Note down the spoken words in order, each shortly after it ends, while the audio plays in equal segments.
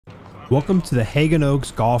Welcome to the Haggin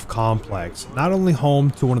Oaks Golf Complex, not only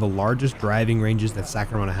home to one of the largest driving ranges that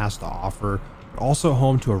Sacramento has to offer, but also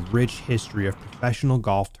home to a rich history of professional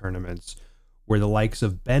golf tournaments, where the likes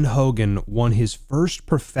of Ben Hogan won his first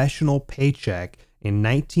professional paycheck in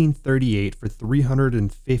 1938 for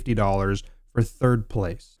 $350 for third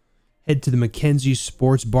place. Head to the McKenzie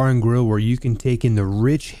Sports Bar and Grill, where you can take in the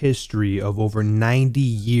rich history of over 90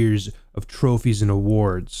 years of trophies and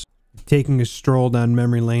awards. If taking a stroll down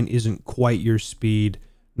memory lane isn't quite your speed,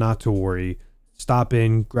 not to worry. Stop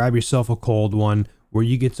in, grab yourself a cold one, where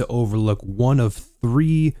you get to overlook one of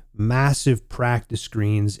 3 massive practice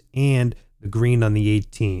greens and the green on the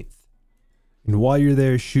 18th. And while you're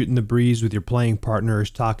there shooting the breeze with your playing partners,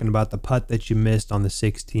 talking about the putt that you missed on the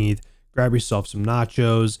 16th, grab yourself some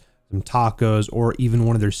nachos, some tacos, or even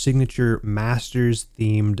one of their signature Masters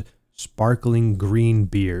themed sparkling green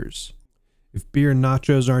beers. If beer and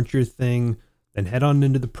nachos aren't your thing, then head on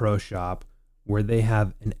into the pro shop, where they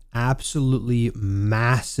have an absolutely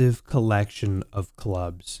massive collection of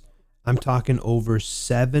clubs. I'm talking over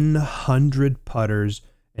 700 putters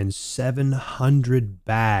and 700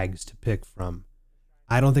 bags to pick from.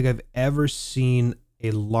 I don't think I've ever seen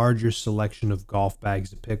a larger selection of golf bags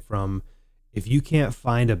to pick from. If you can't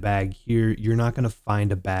find a bag here, you're not going to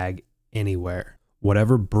find a bag anywhere.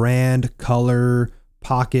 Whatever brand, color,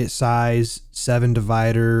 pocket size, 7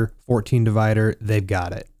 divider, 14 divider, they've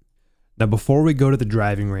got it. Now, before we go to the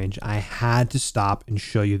driving range, I had to stop and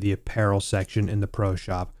show you the apparel section in the pro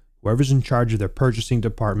shop. Whoever's in charge of their purchasing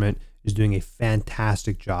department is doing a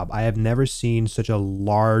fantastic job. I have never seen such a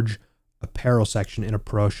large apparel section in a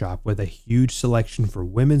pro shop, with a huge selection for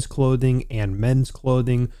women's clothing and men's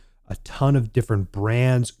clothing, a ton of different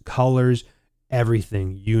brands, colors,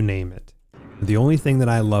 everything, you name it. The only thing that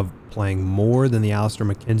I love playing more than the Allister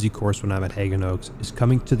McKenzie course when I'm at Haggin Oaks is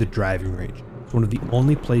coming to the driving range. It's one of the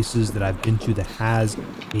only places that I've been to that has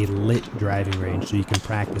a lit driving range, so you can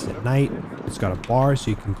practice at night. It's got a bar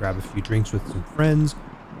so you can grab a few drinks with some friends,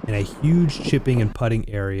 and a huge chipping and putting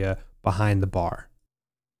area behind the bar.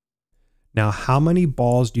 Now, how many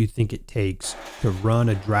balls do you think it takes to run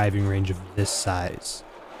a driving range of this size?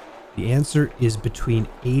 The answer is between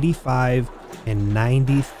 85 and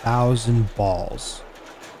 90,000 balls.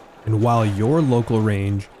 And while your local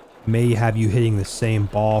range may have you hitting the same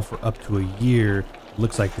ball for up to a year, it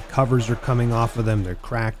looks like the covers are coming off of them, they're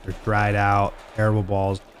cracked, they're dried out, terrible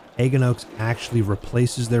balls, Haggin Oaks actually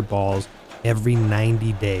replaces their balls every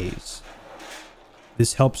 90 days.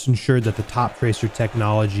 This helps ensure that the top tracer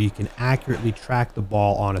technology can accurately track the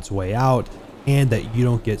ball on its way out, and that you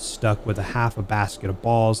don't get stuck with half a basket of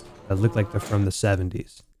balls that look like they're from the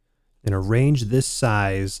 70s. In a range this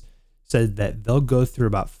size, said that they'll go through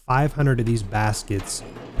about 500 of these baskets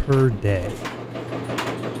per day.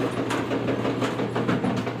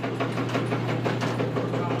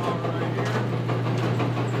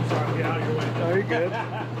 Oh, you're good.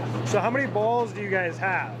 So how many balls do you guys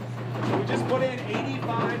have? So we just put in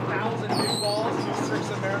 85,000 new balls, 2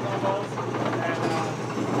 6 marathon balls, and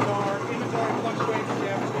so our inventory fluctuates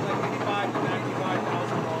between like 85 to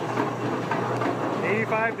 95,000 balls.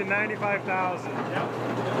 85 to 95,000. Yep.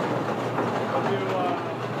 We'll do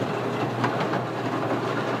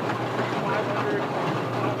 500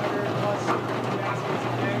 plus baskets a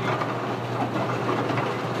day.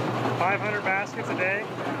 500 baskets a day?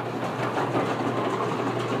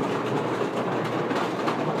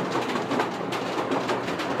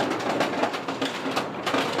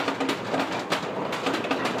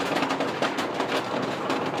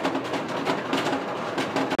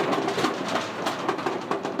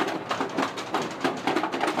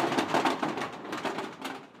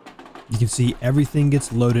 You can see everything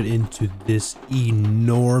gets loaded into this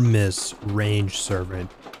enormous range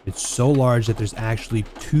servant. It's so large that there's actually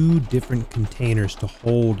 2 different containers to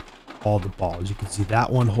hold all the balls. You can see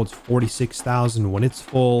that one holds 46,000 when it's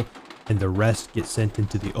full, and the rest get sent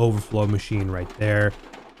into the overflow machine right there.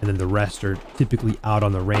 And then the rest are typically out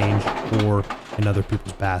on the range or in other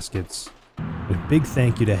people's baskets. A big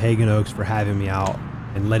thank you to Haggin Oaks for having me out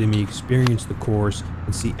and letting me experience the course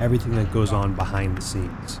and see everything that goes on behind the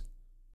scenes.